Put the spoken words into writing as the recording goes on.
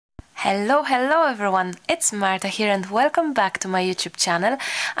Hello everyone, it's Marta here and welcome back to my YouTube channel.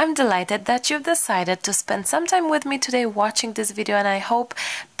 I'm delighted that you've decided to spend some time with me today watching this video, and I hope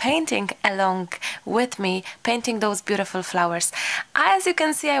painting along with me, painting those beautiful flowers. As you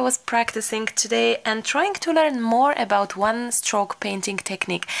can see, I was practicing today and trying to learn more about one stroke painting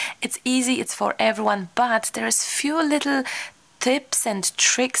technique. It's easy, it's for everyone, but there's few little tips and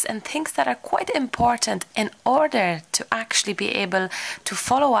tricks and things that are quite important in order to actually be able to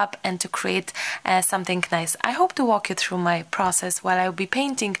follow up and to create something nice. I hope to walk you through my process while I'll be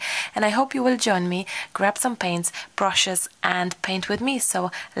painting, and I hope you will join me, grab some paints, brushes and paint with me.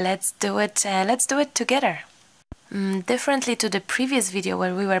 So let's do it together. Differently to the previous video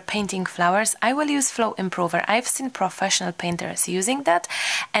where we were painting flowers, I will use Flow Improver. I've seen professional painters using that,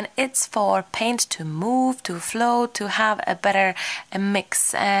 and it's for paint to move, to flow, to have a better mix.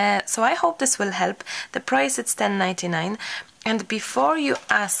 So I hope this will help. The price is $10.99. And before you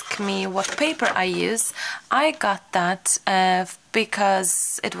ask me what paper I use, I got that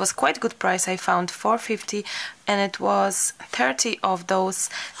because it was quite good price. I found $4.50 and it was 30 of those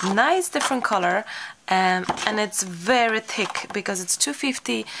nice different color, and it's very thick because it's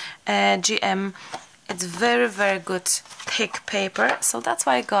 250 GM. It's very good thick paper, so that's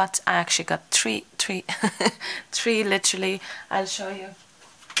why I actually got three literally. I'll show you.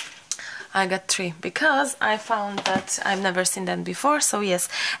 I got 3 because I found that I've never seen that before. So yes,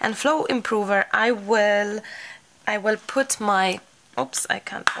 and Flow Improver, I will put my, oops, I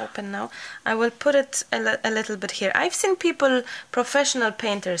can't open now. I will put it a little bit here. I've seen people, professional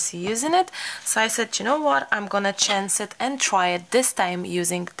painters using it, so I said, you know what, I'm gonna chance it and try it this time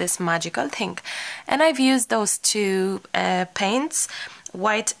using this magical thing. And I've used those two paints,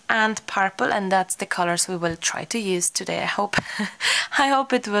 white and purple, and that's the colors we will try to use today. I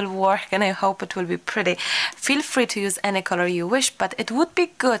hope it will work and I hope it will be pretty. Feel free to use any color you wish, but it would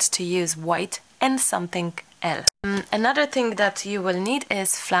be good to use white and something else. Another thing that you will need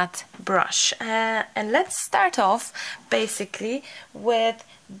is flat brush, and let's start off basically with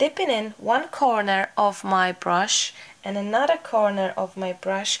dipping in one corner of my brush and another corner of my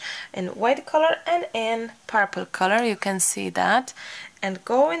brush in white color and in purple color. You can see that, and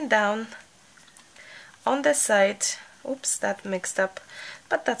going down on the side. Oops, that mixed up,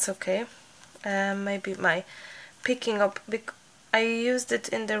 but that's okay. Maybe my picking up, I used it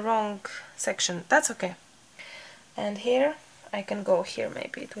in the wrong section. That's okay. And here I can go here,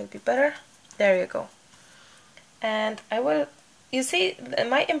 maybe it will be better. There you go. And I will, you see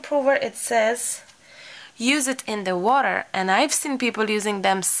my improver, it says use it in the water, and I've seen people using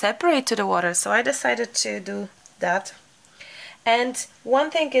them separate to the water, so I decided to do that. And one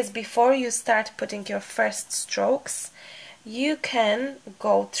thing is, before you start putting your first strokes, you can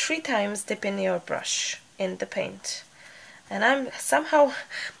go 3 times dipping your brush in the paint. And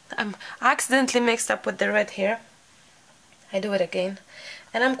I'm accidentally mixed up with the red here. I do it again,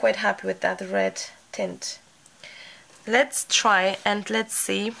 and I'm quite happy with that red tint. Let's try and let's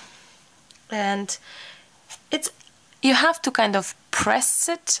see. And you have to kind of press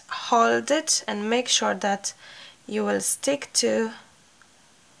it, hold it, and make sure that you will stick to.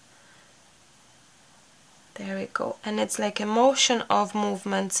 There we go. And it's like a motion of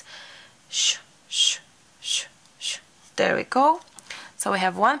movements. Shh, shh, shh, shh. There we go. So we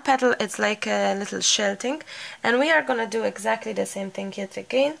have one petal, it's like a little shelting, and we are gonna do exactly the same thing yet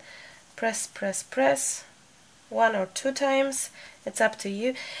again. Press, press, press, 1 or 2 times, it's up to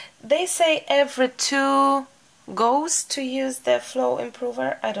you. They say every 2 goes to use the Flow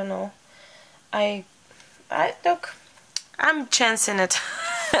Improver. I don't know. Look, I'm chancing it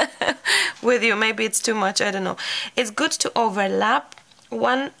with you. Maybe it's too much, I don't know. It's good to overlap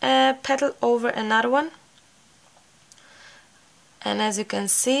one petal over another one. And as you can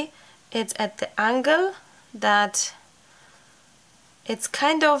see, it's at the angle that it's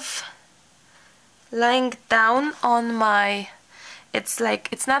kind of lying down on my, it's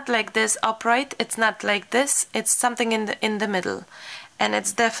not like this upright, it's not like this, it's something in the middle. And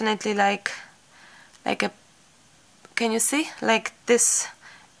it's definitely like a, can you see? Like this,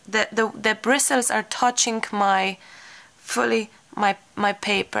 the bristles are touching my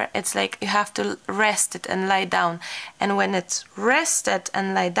paper. It's like you have to rest it and lie down, and when it's rested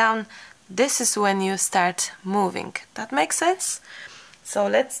and lie down, this is when you start moving. That makes sense? So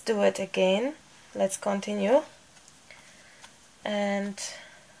let's do it again. Let's continue, and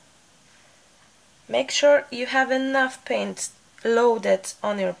make sure you have enough paint loaded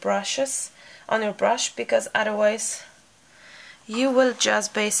on your brushes, on your brush, because otherwise you will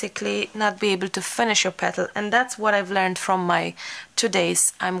just basically not be able to finish your petal. And that's what I've learned from my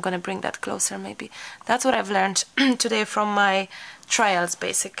today's, I'm gonna bring that closer maybe, that's what I've learned today from my trials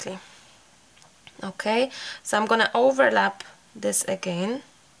basically. Okay, so I'm gonna overlap this again.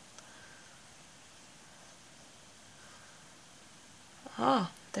 Oh,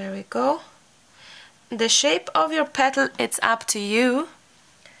 there we go. The shape of your petal, it's up to you.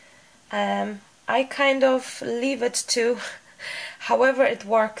 I kind of leave it to however it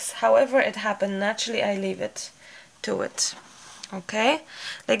works, however it happened naturally. I leave it to it. Okay,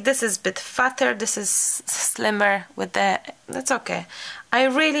 like this is a bit fatter, this is slimmer with the, that's okay.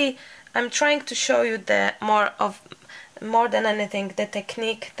 I'm trying to show you the more than anything the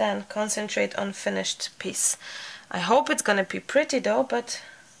technique than concentrate on finished piece. I hope it's gonna be pretty though, but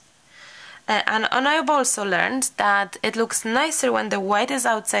and I've also learned that it looks nicer when the white is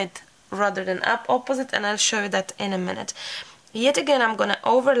outside rather than up opposite, and I'll show you that in a minute. Yet again, I'm gonna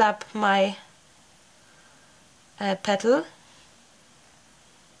overlap my petal.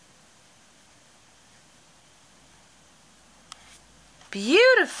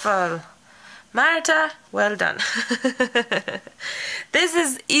 Beautiful! Marta, well done. This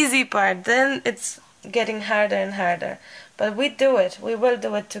is easy part, then it's getting harder and harder. But we do it, we will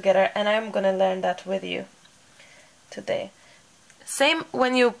do it together, and I'm gonna learn that with you today. Same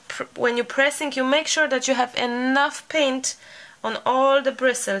when you're pressing, you make sure that you have enough paint on all the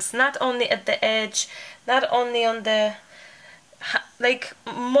bristles, not only at the edge, not only on the, like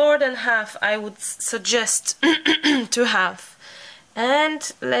more than half I would suggest to have.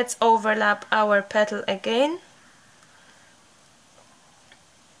 And let's overlap our petal again.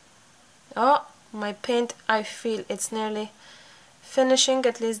 Oh, my paint, I feel it's nearly finishing,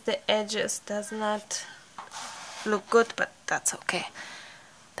 at least the edges does not look good, but that's okay.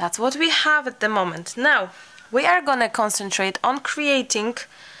 That's what we have at the moment. Now we are gonna concentrate on creating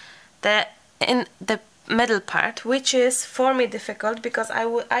the middle part, which is for me difficult because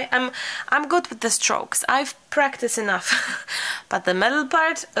I'm good with the strokes. I've practiced enough. But the middle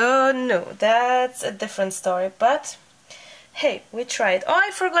part, oh no, that's a different story. But hey, we tried. Oh,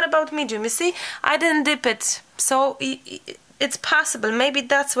 I forgot about medium. You see, I didn't dip it, so it's possible. Maybe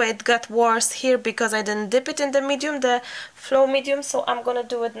that's why it got worse here, because I didn't dip it in the medium, the flow medium. So I'm gonna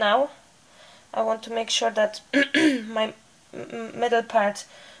do it now. I want to make sure that my middle part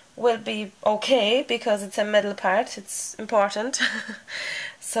will be okay, because it's a middle part, it's important.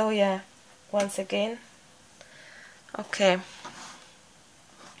 So yeah, once again, okay.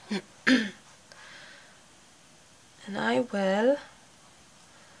 And I will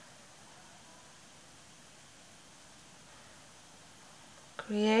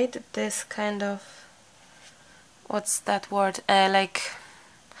create this kind of, what's that word, like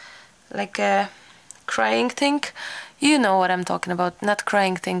a crying thing. You know what I'm talking about, not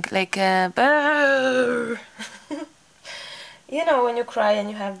crying thing, like a you know when you cry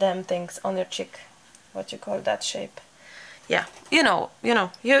and you have them things on your cheek, what you call that shape. Yeah, you know,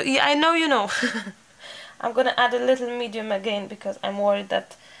 I know you know. I'm gonna add a little medium again because I'm worried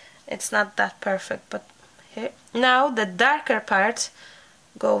that it's not that perfect, but here. Now the darker part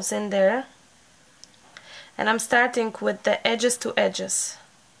goes in there, and I'm starting with the edges to edges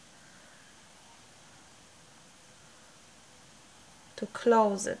to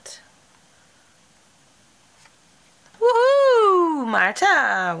close it. Woohoo!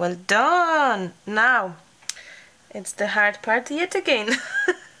 Marta, well done! Now it's the hard part yet again.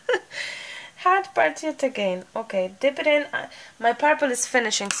 Hard part yet again. Okay, dip it in. My purple is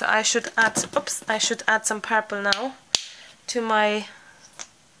finishing, so I should add, oops, I should add some purple now to my.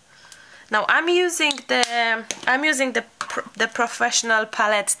 Now I'm using the professional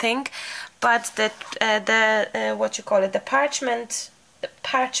palette thing, but the what you call it, the parchment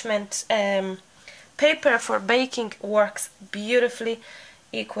paper for baking works beautifully,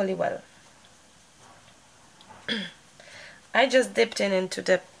 equally well. I just dipped into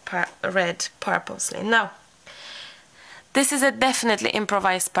the red purposely. Now this is a definitely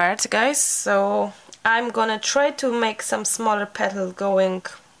improvised part, guys, so I'm gonna try to make some smaller petal going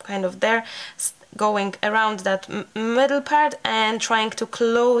kind of there, going around that middle part and trying to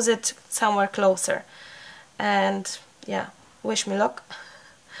close it somewhere closer. And yeah, wish me luck.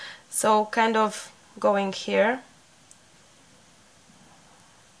 So kind of going here.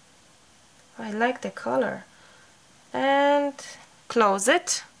 I like the color. And close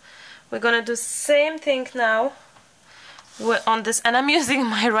it. We're gonna do same thing now on this, and I'm using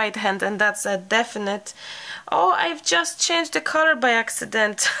my right hand, and that's a definite. Oh, I've just changed the color by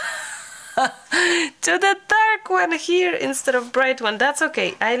accident to the dark one here instead of bright one. That's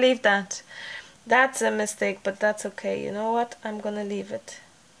okay, I leave that. That's a mistake, but that's okay. You know what, I'm gonna leave it.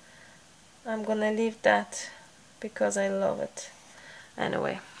 I'm gonna leave that because I love it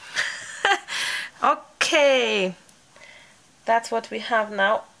anyway. Okay, that's what we have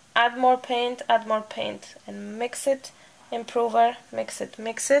now. add more paint, and mix it. Improver, mix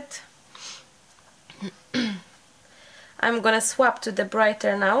it. I'm gonna swap to the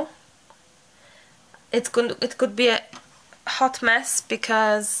brighter now. It could be a hot mess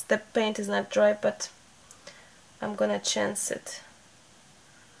because the paint is not dry, but I'm gonna chance it.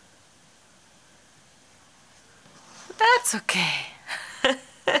 That's okay.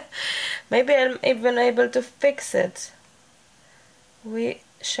 Maybe I'm even able to fix it. We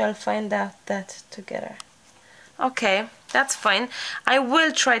shall find out that together. Okay, that's fine. I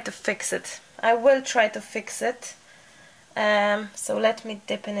will try to fix it. So let me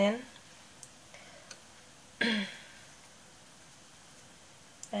dip it in.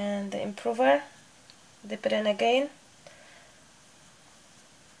 And the improver, dip it in again.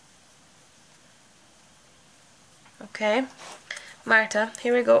 Okay, Marta,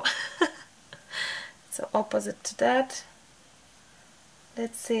 here we go. So opposite to that.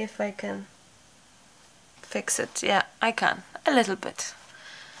 Let's see if I can fix it. Yeah, I can, a little bit.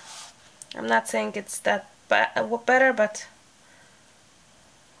 I'm not saying it's that better, but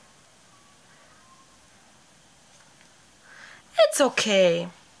it's okay.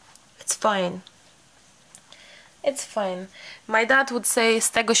 It's fine. It's fine. My dad would say z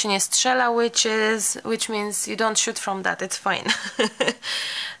tego się nie strzela, which means you don't shoot from that. It's fine.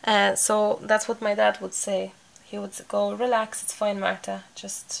 So that's what my dad would say. He would go, relax, it's fine, Marta.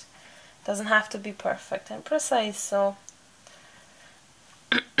 Just doesn't have to be perfect and precise. So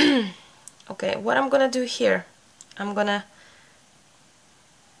okay, what I'm gonna do here, I'm gonna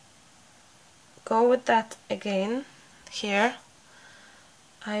go with that again here.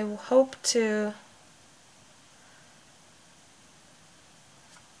 I hope to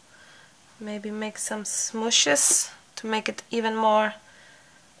maybe make some smooshes to make it even more.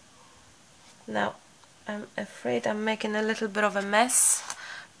 Now I'm afraid I'm making a little bit of a mess,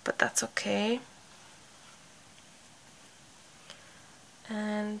 but that's okay.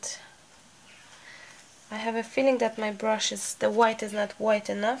 And I have a feeling that my brush the white is not white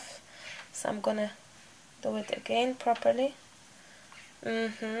enough, so I'm gonna do it again properly.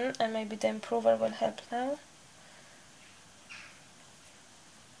 And maybe the improver will help now.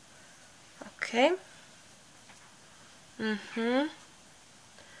 Okay.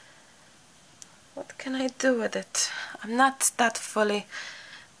 What can I do with it? I'm not that fully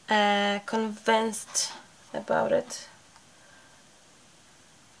convinced about it.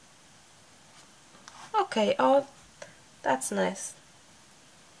 Okay, oh, that's nice.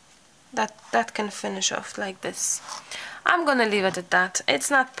 That can finish off like this. I'm gonna leave it at that.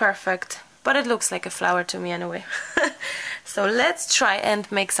 It's not perfect, but it looks like a flower to me anyway. So let's try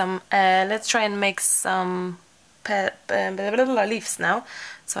and make some. Leaves now.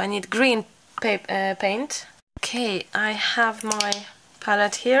 So I need green paint. Okay, I have my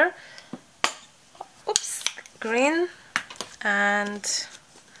palette here. Oops, green and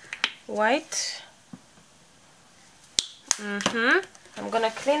white. I'm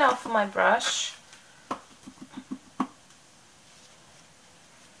gonna clean off my brush.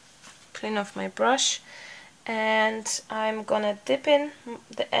 And I'm gonna dip in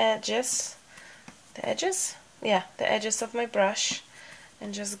the edges. Yeah, the edges of my brush,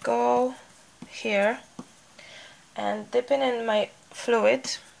 and just go here and dip in my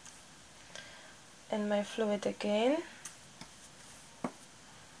fluid. Again.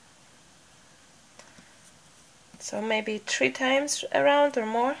 So maybe 3 times around or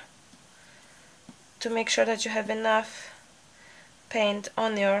more, to make sure that you have enough paint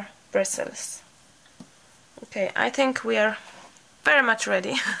on your bristles. Okay, I think we are very much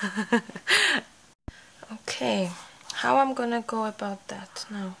ready. Okay, how I'm gonna go about that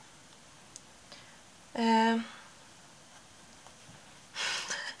now?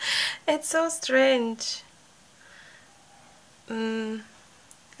 It's so strange.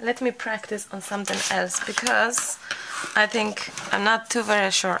 Let me practice on something else, because I think I'm not too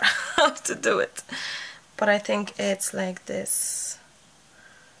very sure how to do it. But I think it's like this.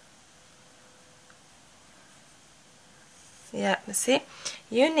 Yeah, you see?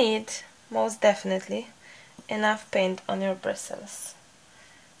 You need, most definitely, enough paint on your bristles.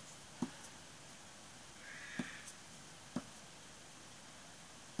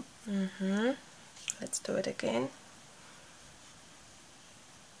 Let's do it again.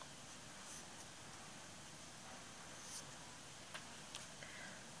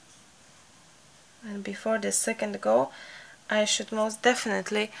 And before the second go, I should most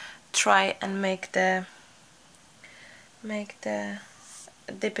definitely try and make the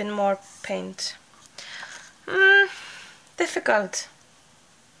dip in more paint. Difficult,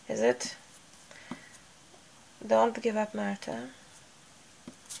 is it? Don't give up, Marta.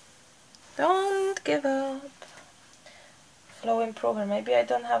 Don't give up. Flow improver. Maybe I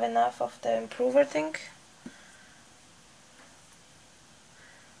don't have enough of the improver thing.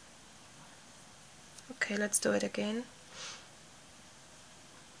 Okay, let's do it again.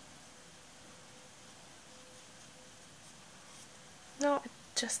 No, it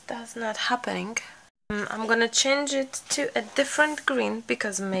just does not happening. I'm gonna change it to a different green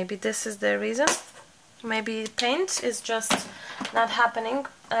because maybe this is the reason. Maybe paint is just not happening.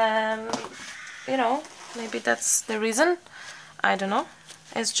 You know, maybe that's the reason. I don't know.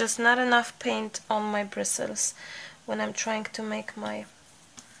 It's just not enough paint on my bristles when I'm trying to make my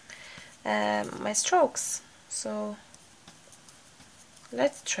my strokes. So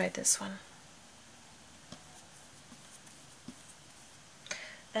let's try this one.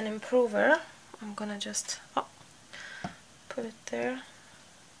 An improver. I'm gonna just put it there.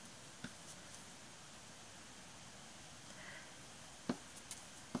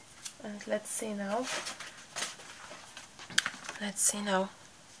 And let's see now. Let's see now.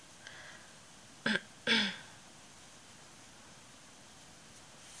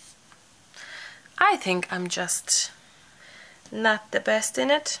 I think I'm just not the best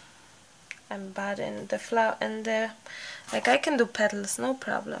in it. I'm bad in the flower and the, like, I can do petals, no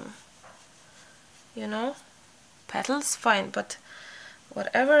problem. You know, petals fine, but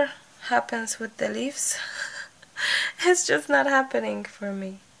whatever happens with the leaves, it's just not happening for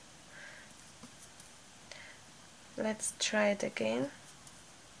me. Let's try it again.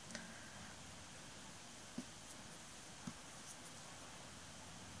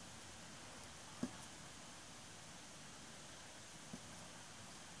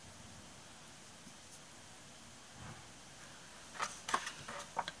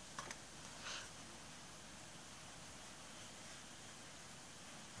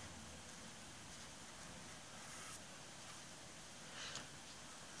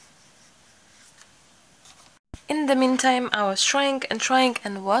 In the meantime, I was trying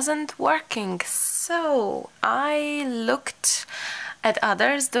and wasn't working, so I looked at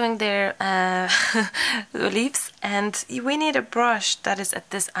others doing their leaves, and we need a brush that is at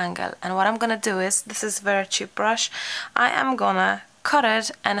this angle. And what I'm gonna do is, this is very cheap brush, I am gonna cut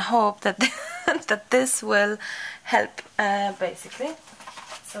it and hope that that this will help, basically.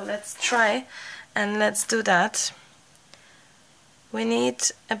 So let's try and let's do that. We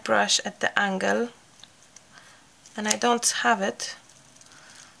need a brush at the angle, and I don't have it,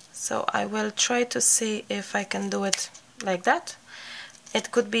 so I will try to see if I can do it like that.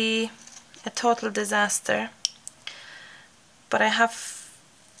 It could be a total disaster, but I have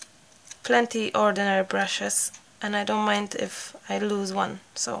plenty ordinary brushes and I don't mind if I lose one.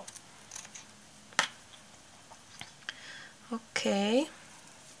 So okay,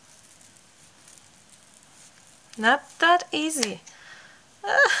 not that easy.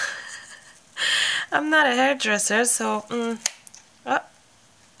 I'm not a hairdresser, so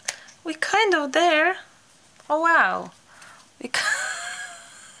we kind of there. Oh wow, we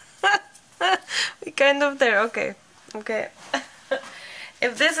we kind of there. Okay, okay.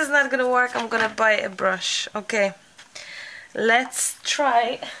 If this is not gonna work, I'm gonna buy a brush. Okay, let's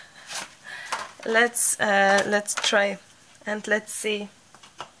try. Let's try, and let's see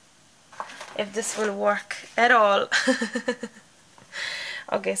if this will work at all.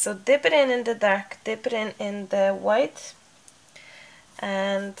 Okay, so dip it in the dark, dip it in the white,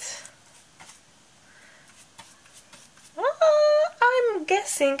 and I'm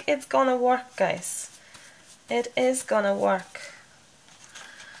guessing it's gonna work, guys. It is gonna work.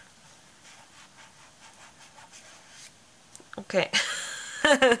 Okay.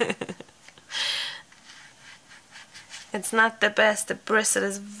 It's not the best, the bristle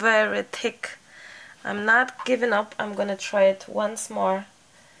is very thick. I'm not giving up, I'm gonna try it once more.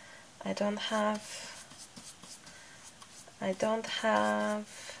 I don't have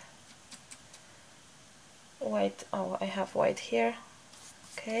white. Oh, I have white here.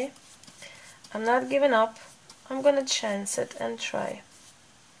 Okay, I'm not giving up, I'm gonna chance it and try,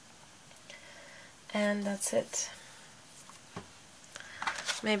 and that's it.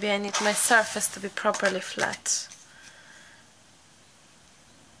 Maybe I need my surface to be properly flat.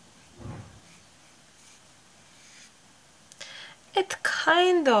 It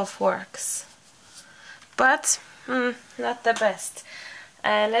kind of works, but not the best.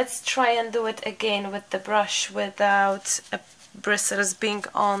 Let's try and do it again with the brush without bristles being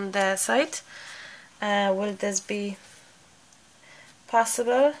on the side. Will this be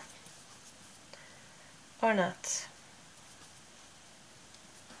possible or not?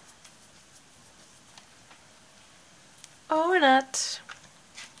 Or not?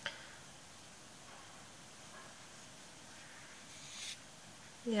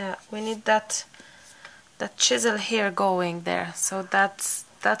 Yeah, we need that chisel here going there, so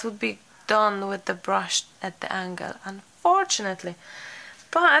that would be done with the brush at the angle, unfortunately.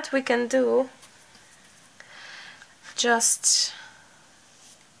 But we can do just,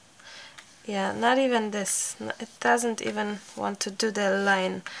 yeah, not even this. It doesn't even want to do the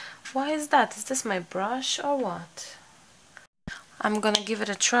line. Why is that? Is this my brush or what? I'm gonna give it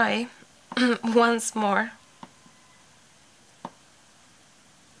a try once more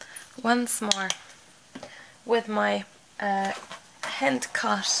with my hand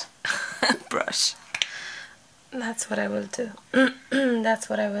cut brush. That's what I will do. That's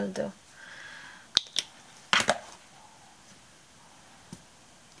what I will do.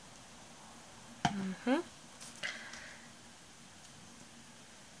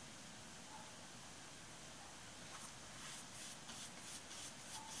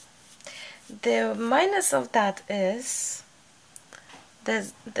 The minus of that is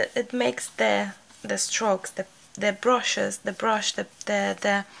it makes the strokes, the brushes,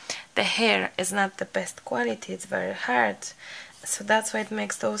 the hair is not the best quality. It's very hard, so that's why it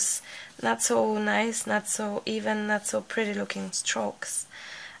makes those not so nice, not so even, not so pretty looking strokes.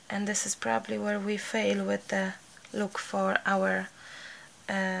 And this is probably where we fail with the look for our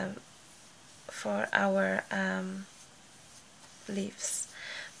leaves.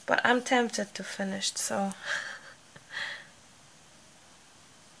 But I'm tempted to finish, so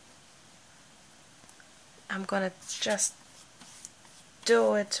I'm gonna just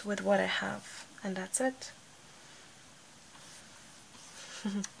do it with what I have, and that's it.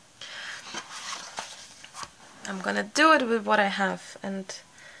 I'm gonna do it with what I have, and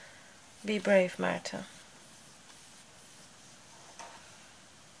be brave, Marta.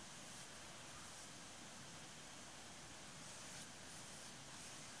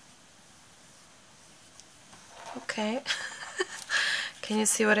 Okay. Can you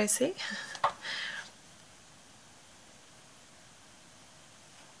see what I see?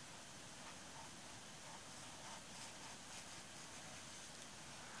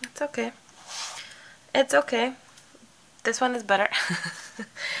 It's okay. It's okay. This one is better.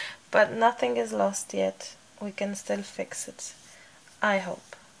 But nothing is lost yet. We can still fix it. I hope.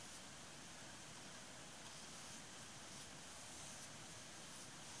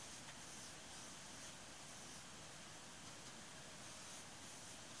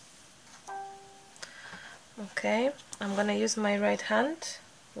 Okay, I'm gonna use my right hand.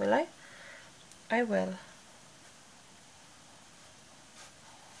 Will I? I will.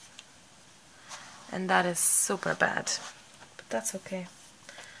 And that is super bad, but that's okay.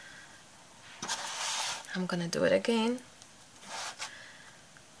 I'm gonna do it again.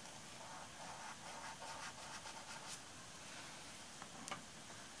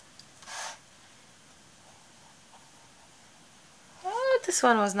 Oh, this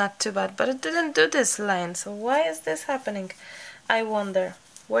one was not too bad, but it didn't do this line, so why is this happening? I wonder.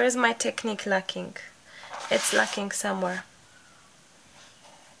 Where is my technique lacking? It's lacking somewhere.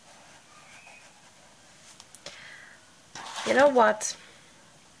 You know what?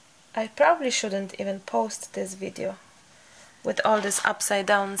 I probably shouldn't even post this video with all these upside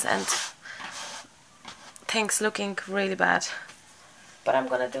downs and things looking really bad. But I'm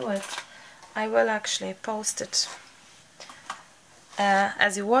gonna do it. I will actually post it.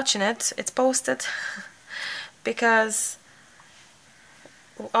 As you're watching it, it's posted because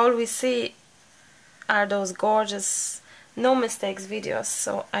all we see are those gorgeous, no mistakes videos.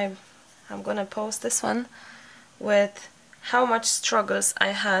 So I'm gonna post this one with how much struggles I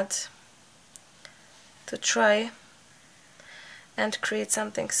had to try and create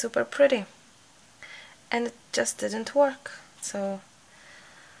something super pretty, and it just didn't work. So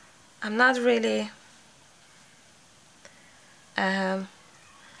I'm not really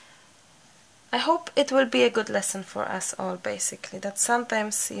I hope it will be a good lesson for us all, basically, that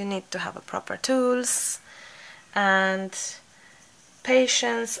sometimes you need to have a proper tools and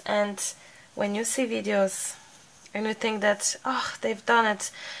patience, and when you see videos and you think that, oh, they've done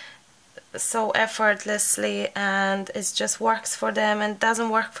it so effortlessly and it just works for them and doesn't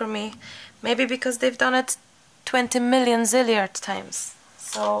work for me, maybe because they've done it 20 million zilliard times.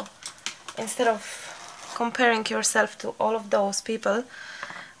 So instead of comparing yourself to all of those people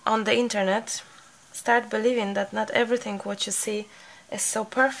on the internet, start believing that not everything what you see is so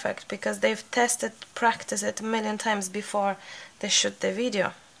perfect, because they've tested, practiced it a million times before they shoot the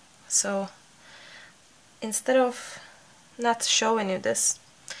video. So instead of not showing you this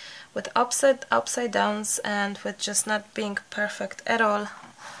with upside downs and with just not being perfect at all,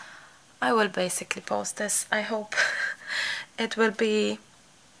 I will basically post this. I hope it will be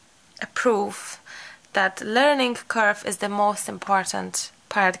a proof that learning curve is the most important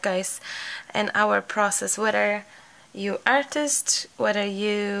part, guys, in our process. Whether you artist, whether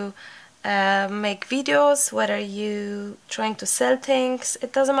you make videos, whether you trying to sell things,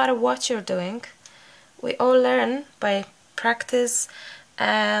 it doesn't matter what you're doing. We all learn by practice.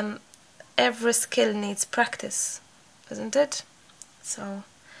 Every skill needs practice, isn't it? So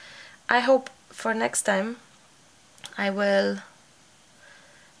I hope for next time I will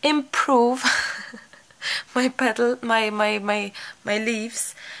improve my petal, my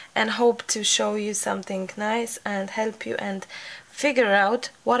leaves, and hope to show you something nice and help you and figure out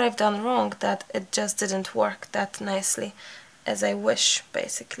what I've done wrong, that it just didn't work that nicely as I wish.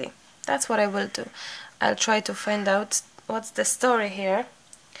 Basically, that's what I will do. I'll try to find out what's the story here.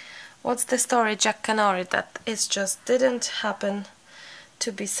 What's the story, Jack Canary, that it just didn't happen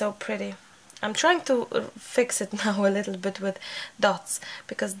to be so pretty. I'm trying to fix it now a little bit with dots,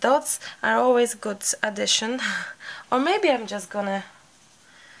 because dots are always good addition. Or maybe I'm just gonna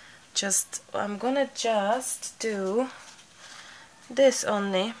do this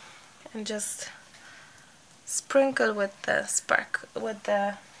only and just sprinkle with the spark, with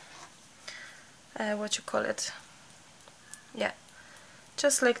the what you call it, yeah,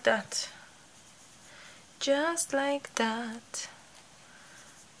 just like that, just like that,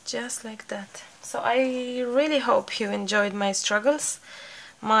 just like that. So I really hope you enjoyed my struggles,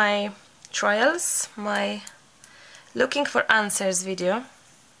 my trials, my looking for answers video,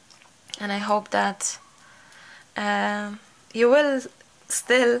 and I hope that you will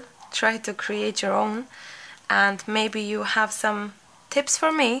still try to create your own, and maybe you have some tips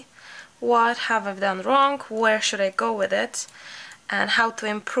for me. What have I done wrong? Where should I go with it? And how to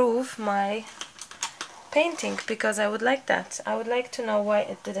improve my painting, because I would like that. I would like to know why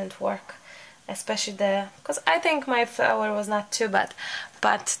it didn't work, especially because I think my flower was not too bad,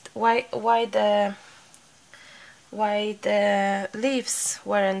 but why the leaves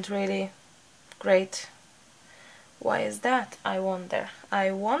weren't really great. Why is that? I wonder. I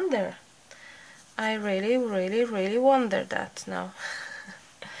really wonder that now.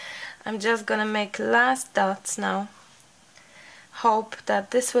 I'm just gonna make last dots now. Hope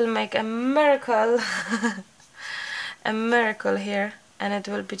that this will make a miracle, a miracle here, and it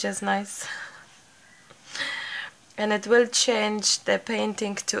will be just nice. And it will change the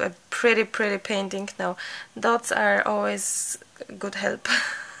painting to a pretty painting now. Dots are always good help.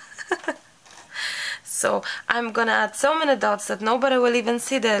 So I'm gonna add so many dots that nobody will even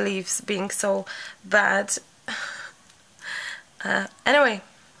see the leaves being so bad. Anyway,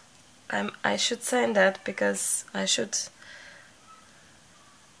 I should sign that, because I should.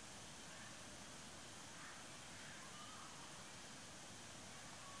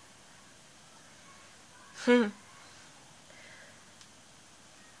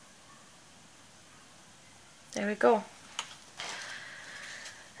 There we go.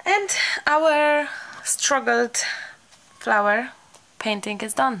 And our struggled flower painting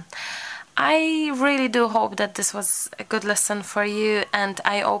is done. I really do hope that this was a good lesson for you and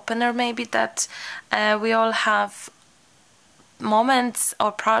eye-opener, maybe, that we all have moments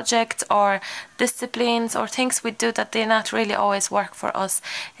or projects or disciplines or things we do that they not really always work for us.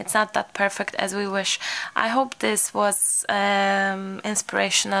 It's not that perfect as we wish. I hope this was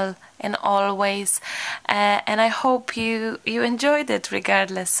inspirational in all ways, and I hope you enjoyed it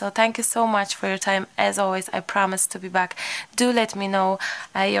regardless. So thank you so much for your time. As always, I promise to be back. Do let me know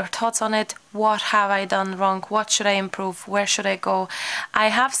your thoughts on it. What have I done wrong? What should I improve? Where should I go? I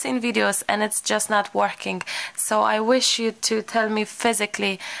have seen videos and it's just not working, so I wish you to tell me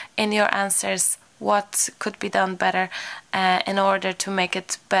physically in your answers what could be done better in order to make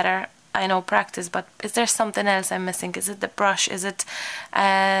it better. I know practice, but is there something else I'm missing? Is it the brush? Is it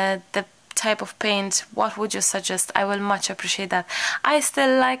the type of paint? What would you suggest? I will much appreciate that. I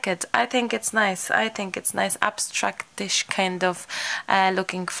still like it. I think it's nice. I think it's nice, abstractish kind of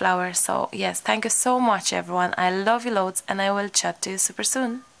looking flower. So yes, thank you so much everyone. I love you loads, and I will chat to you super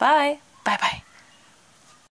soon. Bye. Bye bye.